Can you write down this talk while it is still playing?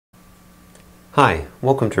Hi,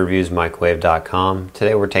 welcome to reviews-microwave.com.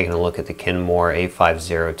 Today we're taking a look at the Kenmore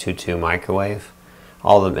 85022 microwave.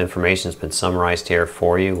 All the information has been summarized here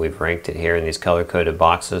for you. We've ranked it here in these color-coded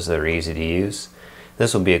boxes that are easy to use.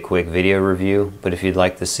 This will be a quick video review, but if you'd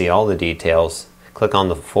like to see all the details, click on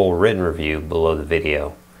the full written review below the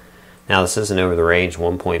video. Now this is an over-the-range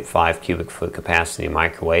 1.5 cubic foot capacity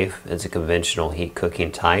microwave. It's a conventional heat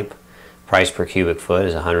cooking type. Price per cubic foot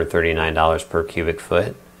is $139 per cubic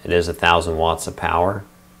foot. It is 1,000 watts of power.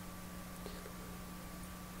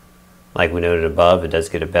 Like we noted above, it does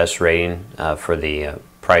get a best rating for the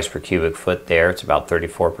price per cubic foot there. It's about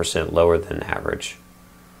 34% lower than average.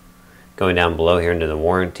 Going down below here into the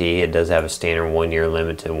warranty, it does have a standard 1-year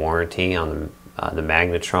limited warranty on the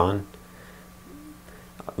magnetron.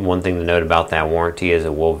 One thing to note about that warranty is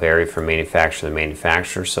it will vary from manufacturer to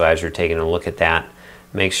manufacturer, so as you're taking a look at that,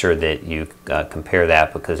 make sure that you compare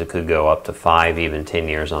that, because it could go up to 5, even 10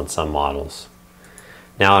 years on some models.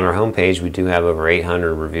 Now on our home page, we do have over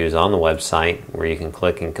 800 reviews on the website where you can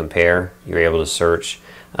click and compare. You're able to search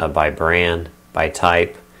by brand, by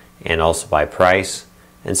type, and also by price.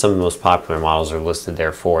 And some of the most popular models are listed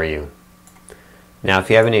there for you. Now if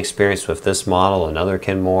you have any experience with this model, another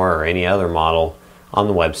Kenmore, or any other model on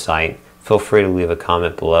the website, feel free to leave a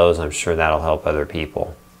comment below, as I'm sure that'll help other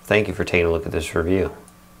people. Thank you for taking a look at this review.